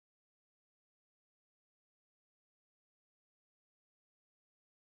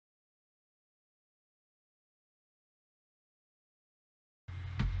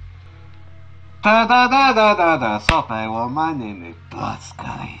Da da da da da da. Sup everyone, my name is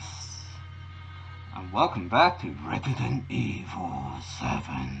Bloodskies. And welcome back to Resident Evil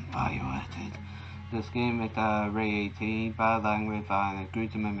 7 BIOHA7ARD. This game is rated 18, bad language, violence,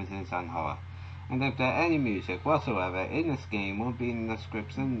 gruesome images and horror. And if there are any music whatsoever in this game will be in the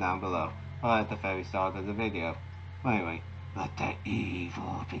description down below, or at the very start of the video. Anyway, let the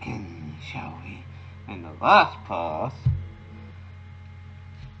evil begin, shall we? In the last part,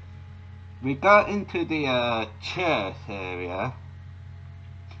 we got into the church area,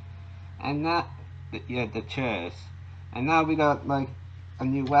 and now, the church, and now we got like a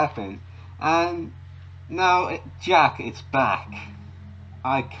new weapon, and now Jack is back.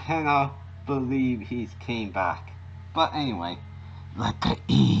 I cannot believe he's came back. But anyway, let the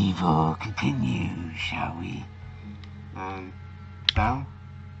evil continue, shall we? And down,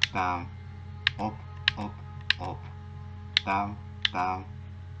 down, up, up, up, down, down,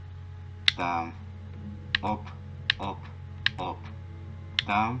 down, up, up, up,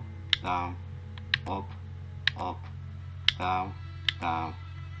 down, down, up, up, down, down,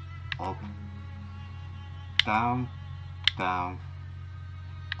 up, down, down,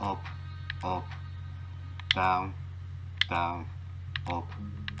 up, up, down, down, up,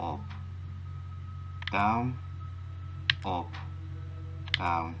 up, down, up,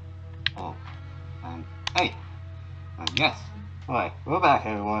 down, up, and hey, and yes, alright, we're back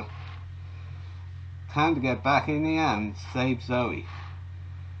everyone. Time to get back in the end, save Zoe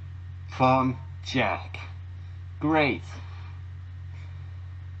from Jack. Great.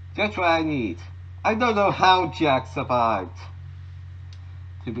 Just what I need. I don't know how Jack survived,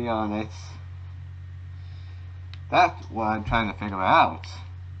 to be honest. That's what I'm trying to figure out.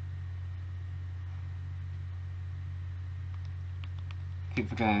 Keep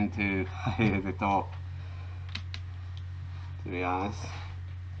forgetting to hit the door, to be honest.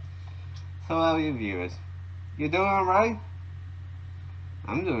 So how are you viewers? You doing alright?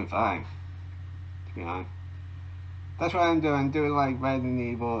 I'm doing fine, to be honest. That's what I'm doing like Resident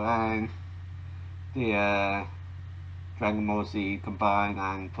Evil and the Dragon Ball Z combined,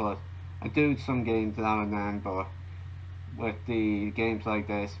 and plus I do some games now and then, but with the games like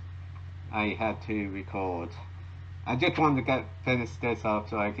this I had to record. I just wanted to finish this up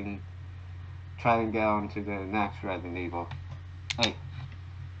so I can try and get on to the next Resident Evil. Hey.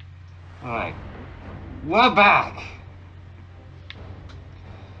 Alright. We're back!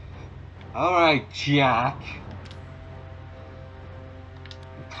 Alright, Jack.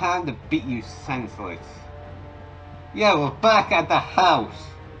 Time to beat you senseless. Yeah, we're back at the house.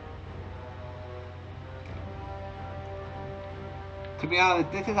 To be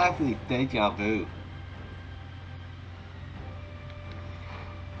honest, this is actually deja vu.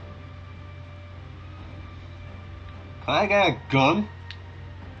 Can I get a gun?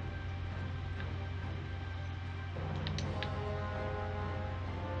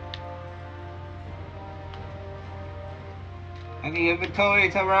 Any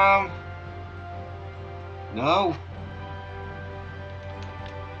inventories around? No.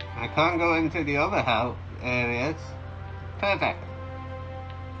 I can't go into the other house areas. Perfect.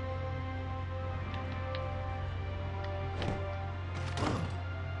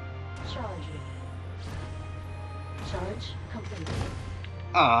 Charging. Charge complete.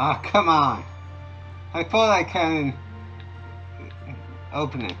 Ah, come on. I thought I can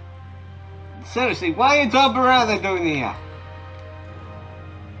open it. Seriously, why is Umbrella doing here?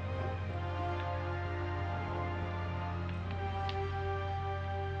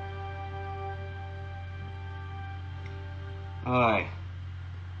 Alright.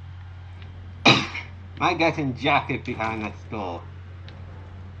 My getting jacket behind that door.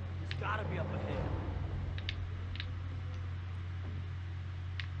 It's gotta be up ahead.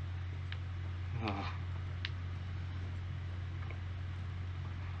 Oh.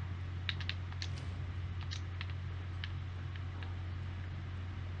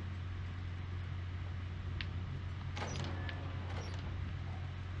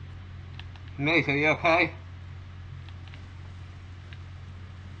 Mate, are you okay?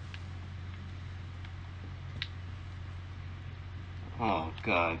 Oh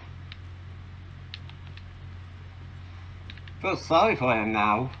god. Feel sorry for him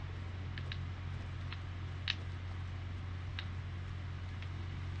now.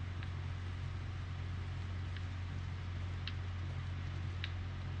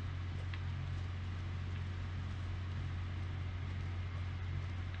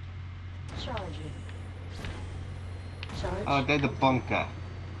 Charging. Charge. Oh, there's a bunker.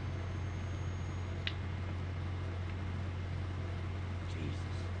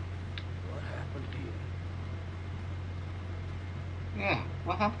 Jesus. What happened here? Yeah,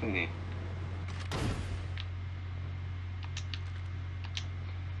 what happened here?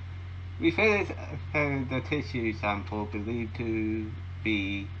 We finished the tissue sample believed to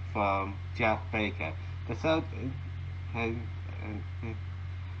be from Jack Baker. The cell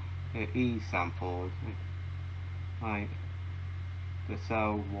E sampled like the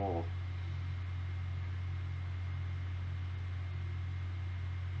cell wall.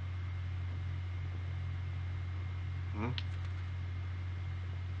 Huh?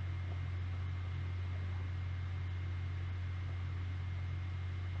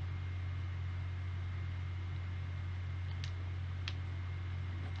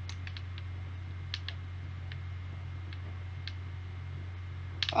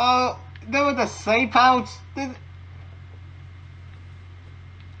 Oh, there was a safe house. What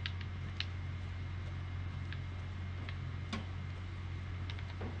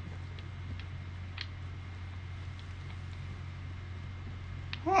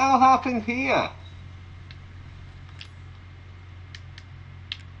the hell happened here?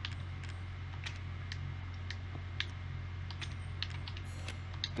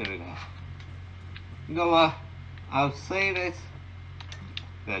 There we go. You know what? I'll save it.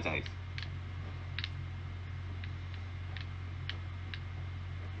 There it is.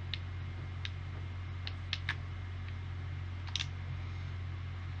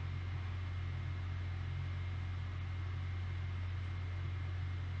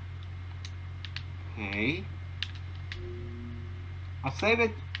 Okay. I'll save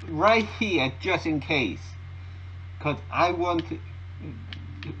it right here just in case. Cause I don't want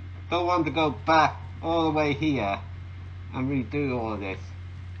to go back all the way here and redo all of this.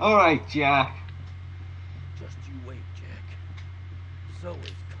 Alright, Jack. Just you wait, Jack. Zoe's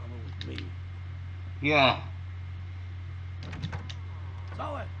coming with me. Yeah.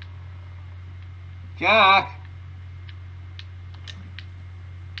 Zoe! Jack.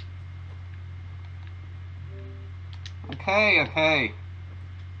 Okay.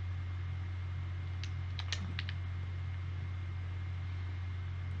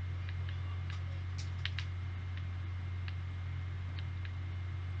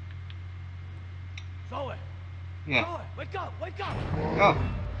 Zoe! Yeah. Zoe, wake up! Wake up! Go.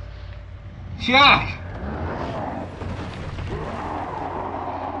 Jack!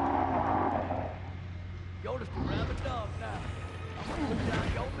 You're just a rabid dog now. I'm gonna put down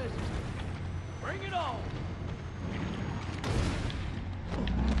your missus. Bring it on!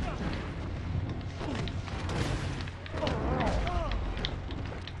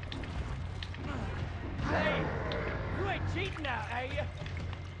 Hey! You ain't cheating now, are you?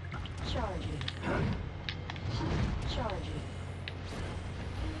 Charging. Charging.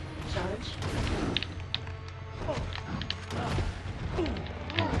 Charge.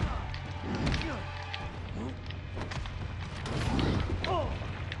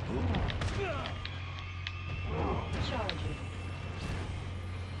 Charging.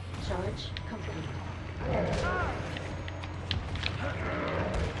 Charge complete.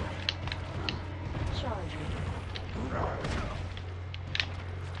 Charging.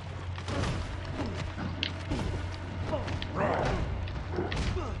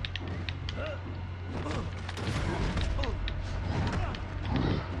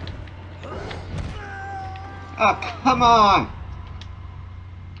 Oh, come on!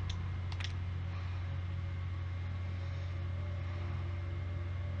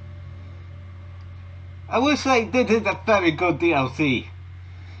 I will say this is a very good DLC.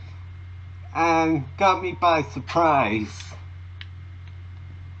 And got me by surprise.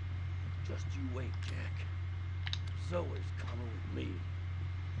 Just you wait, Jack. Zoe's coming with me.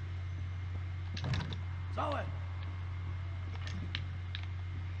 Zoe!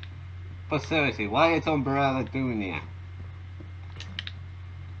 But seriously, why is Umbrella doing here?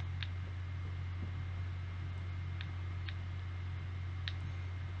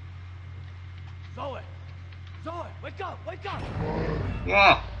 Zoe! Zoe, wake up! Wake up!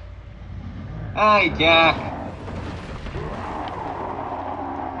 Yeah. Hi, Jack.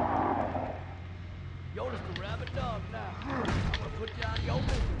 You're just a rabid dog now. I'm gonna put down your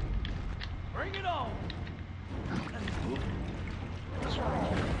missus. Bring it on!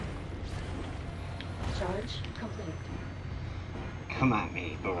 Charge. Charge complete. Come at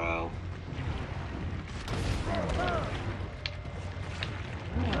me, bro.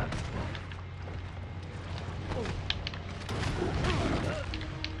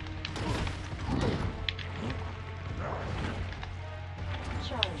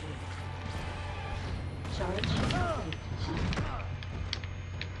 Charging. Charge complete.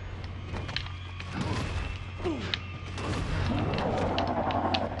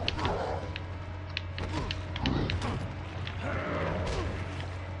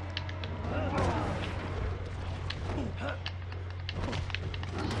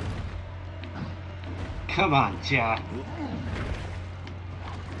 Come on, Jack.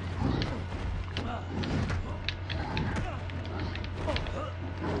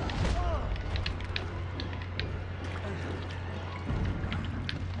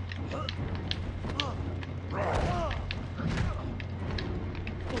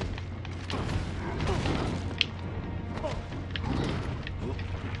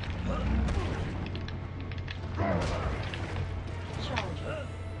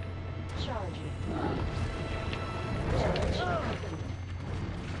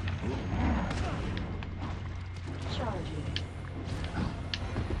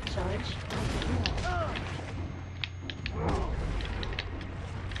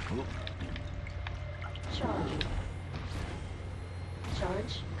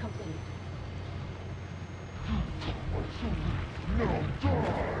 Charge complete.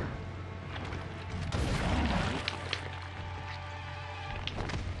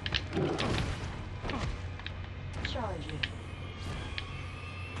 Charging.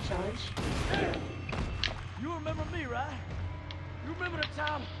 Charge. You remember me, right? You remember the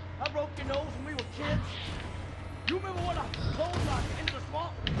time I broke your nose when we were kids? You remember when I pulled like into the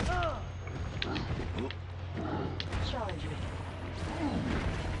swamp? Charging.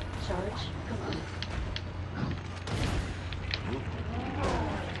 Charge complete.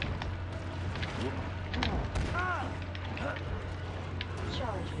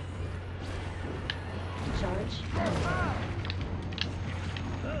 Charging. Charge.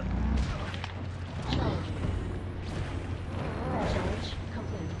 Charging. Charge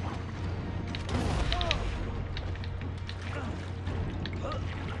complete.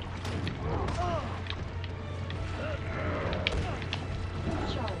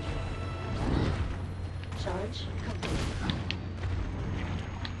 Charging. Charge complete.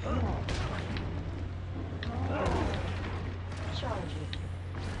 Charging.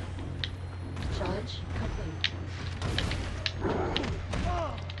 Charge complete.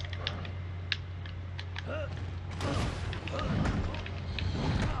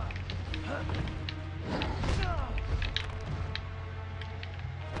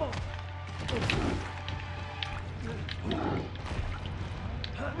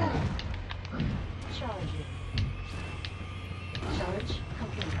 Charging. Charge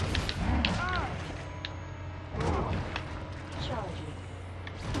complete. Charging. Charging.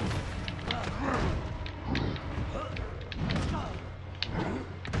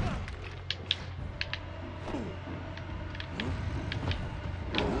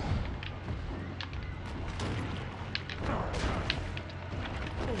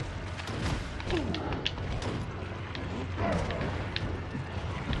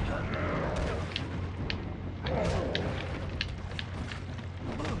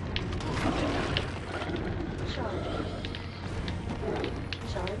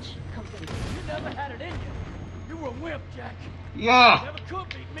 Charge complete. You never had it in you. You were a wimp, Jack. Yeah. Never could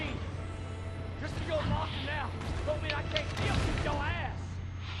beat me. Just to go knocking now don't mean I can't still kick your ass.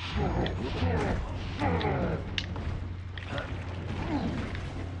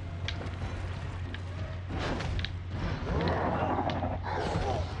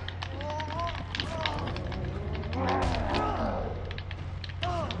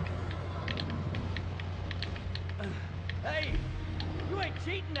 Hey, you ain't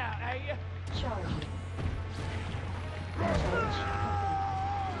cheating now, are you? Charging. Charge complete.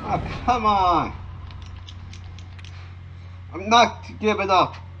 Oh, come on. I'm not giving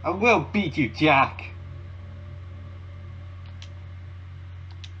up. I will beat you, Jack.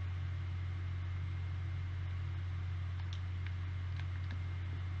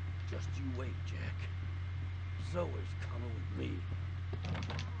 Just you wait, Jack. Zoe's coming with me.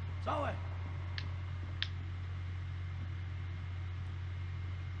 Zoe!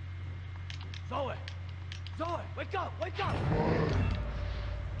 Zoe! Zoe, wake up! Wake up!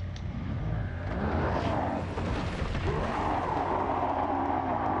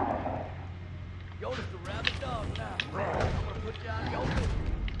 You're just a rabid dog now. I'm gonna put you out of your misery.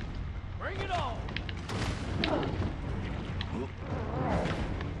 Bring it on!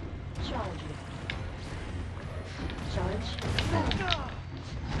 Charging. Charge.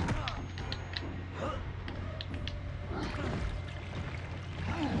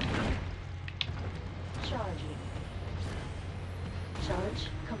 Charging. Charge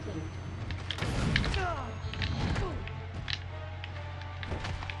complete.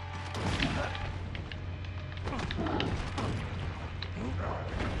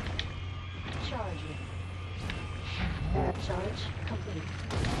 Charging. Charge complete.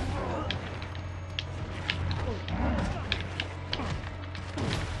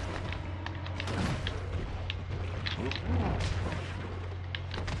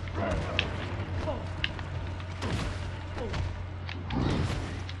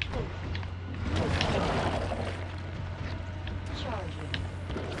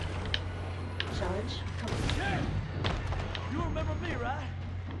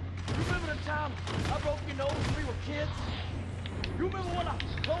 time I broke your nose when we were kids? You remember when I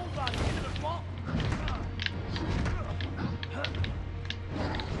clotheslined you into the swamp?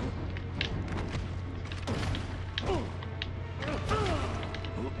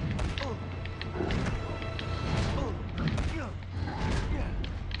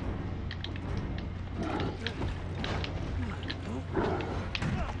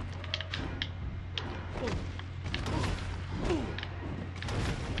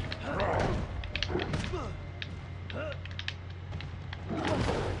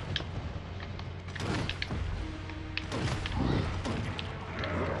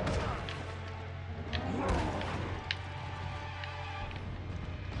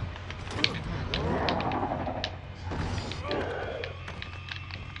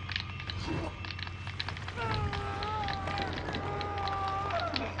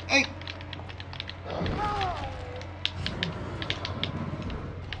 Hey!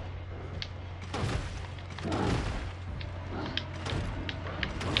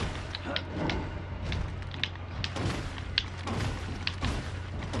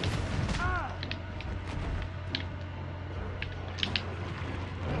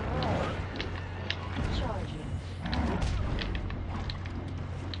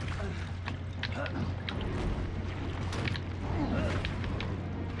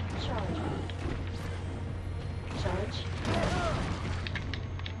 Charging. Charging. Charge.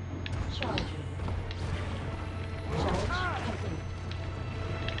 Charging. Charge complete.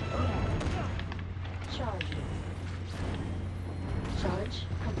 Charging. Charge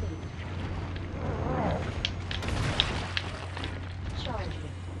complete.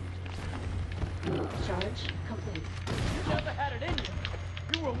 Charging. Charge complete. You never had it in you.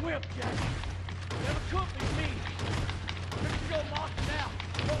 You were a wimp, Jack. You never could be me. Look at your monster now.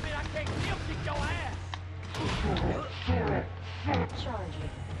 Don't mean I can't still kick your ass.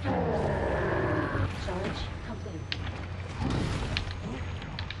 Charging. Charge complete.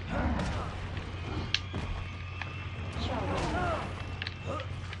 Charging.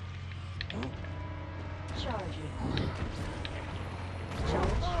 Charging.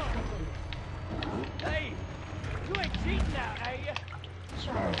 Charge complete. Hey, you ain't cheating now, are you?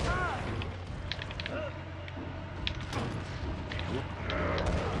 Charge.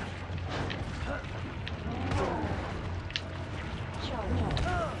 Charging.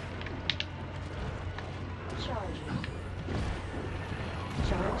 Charging.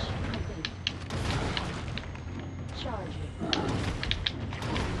 Charge complete. Charging.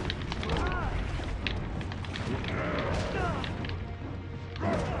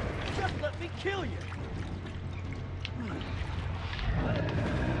 Just let me kill you.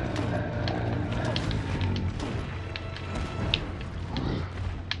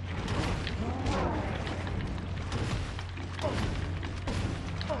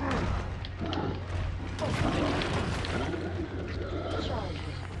 Charging.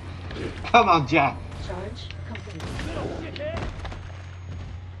 Come on, Jack. Charge complete. Little shithead.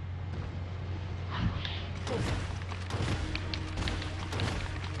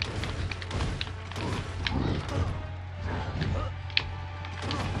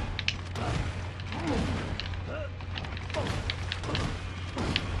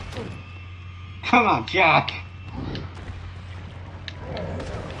 Come on, Jack.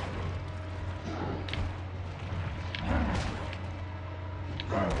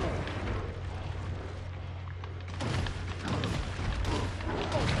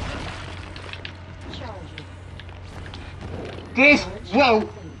 Charging. This Charge will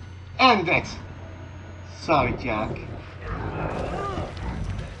complete. end it. Sorry, Jack.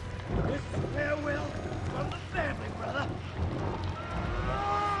 This is farewell from the family, brother.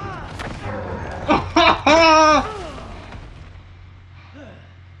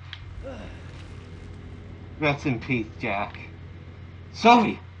 Rest in peace, Jack.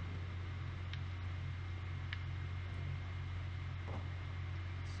 Sorry.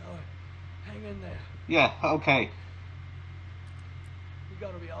 So, hang in there. Yeah, okay. You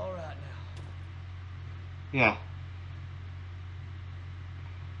gotta be all right now. Yeah.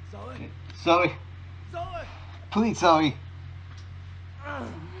 Zoe? Sorry. Zoe! Please, sorry.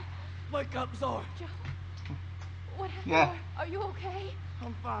 Wake up, Zoe. Joe, what happened? Yeah. Are you okay?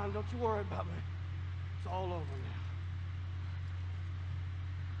 I'm fine. Don't you worry about me. It's all over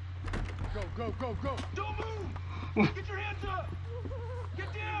now. Go, go, go, go! Don't move! Get your hands up!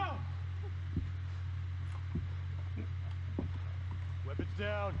 Get down! Weapons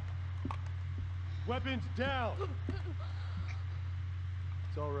down! Weapons down!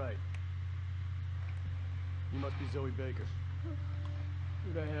 It's all right. You must be Zoe Baker.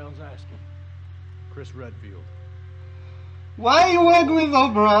 Who the hell's asking? Chris Redfield. Why are you angry, little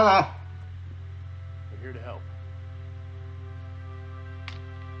brother? Here to help.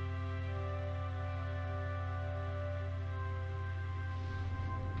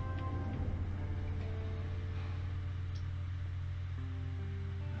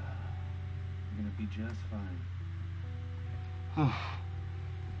 You're gonna be just fine.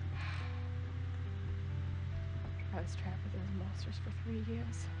 I was trapped with those monsters for 3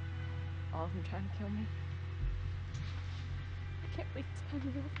 years. All of them trying to kill me. I can't believe it's finally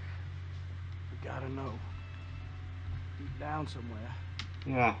over. You gotta know. Deep down somewhere,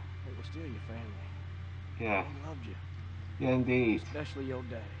 Yeah, they were still your family. yeah, They loved you. yeah, indeed. Especially your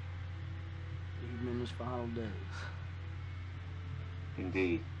daddy. Even in his final days.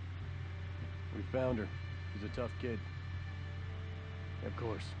 Indeed. We found her. He's a tough kid. Of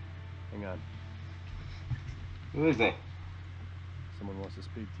course. Hang on. Who is it? Someone wants to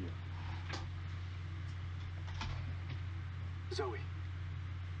speak to you. Zoe.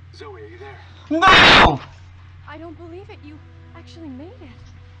 Zoe, are you there? No! I don't believe it. You actually made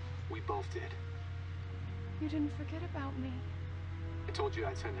it. We both did. You didn't forget about me. I told you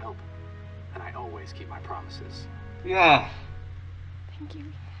I'd send help. And I always keep my promises. Yeah. Thank you.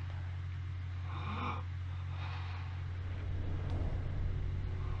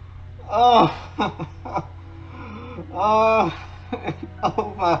 Oh. Oh. It's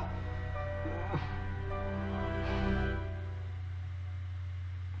over.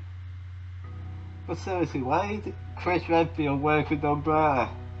 But seriously, why did Chris Redfield work with Umbrella?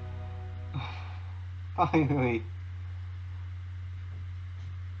 Finally.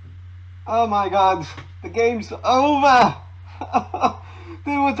 Oh my god, the game's over!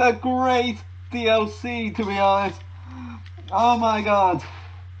 There was a great DLC, to be honest. Oh my god.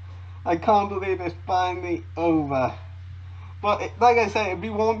 I can't believe it's finally over. But like I said, if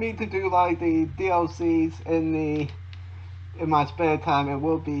you want me to do like the DLCs in my spare time, it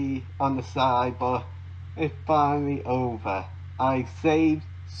will be on the side, but it's finally over. I saved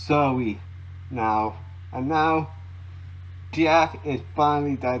Zoe now, and now Jack is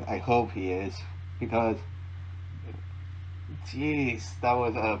finally dead. I hope he is, because jeez, that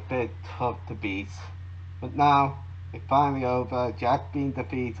was a bit tough to beat. But now it's finally over. Jack being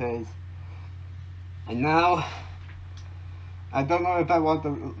defeated, and now I don't know if I want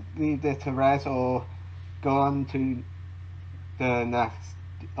to leave this to rest or go on to the next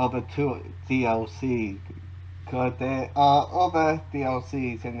other two DLCs, because there are other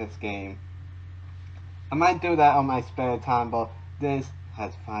DLCs in this game. I might do that on my spare time, but this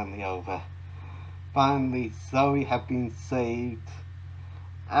has finally over. Finally, Zoe has been saved,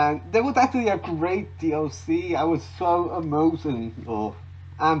 and there was actually a great DLC. I was so emotional,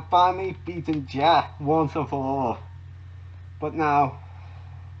 and finally beating Jack once and for all. But now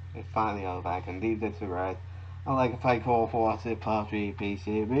it's finally over. I can leave this to rest. I'd like to thank all for watching part 3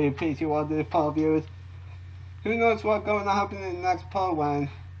 PC. Really appreciate what this part, viewers. Who knows what's going to happen in the next part when,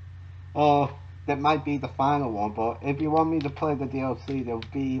 or that might be the final one, but if you want me to play the DLC, there'll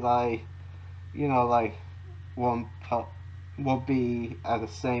be like, you know, like one part will be the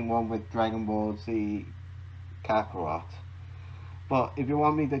same one with Dragon Ball Z Kakarot. But if you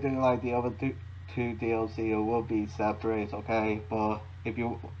want me to do like the other two DLC, it will be separate, okay? But if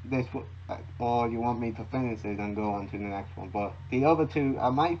you or you want me to finish it and go on to the next one, but the other two, I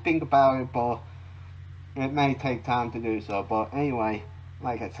might think about it, but it may take time to do so. But anyway,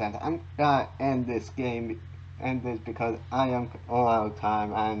 like I said, I'm gonna end this because I am all out of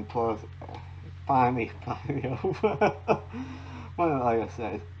time, and plus, finally over. Well, like I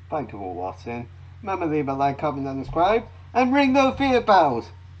said, thank you for watching. Remember to leave a like, comment, and subscribe, and ring those fear bells.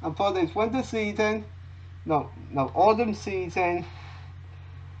 And for this winter season, no, autumn season,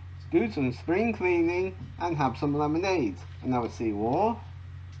 do some spring cleaning and have some lemonade. And I will see you all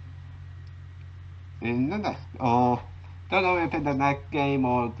in the next, or don't know if in the next game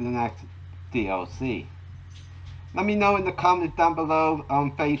or the next DLC. Let me know in the comments down below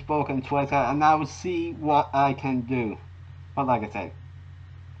on Facebook and Twitter, and I will see what I can do. But like I said,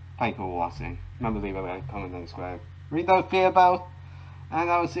 thank you for watching. Remember to leave a like, comment, and subscribe. Read those fear bells, and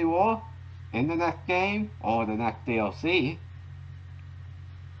I will see you all in the next game or the next DLC.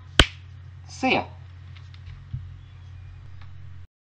 See ya!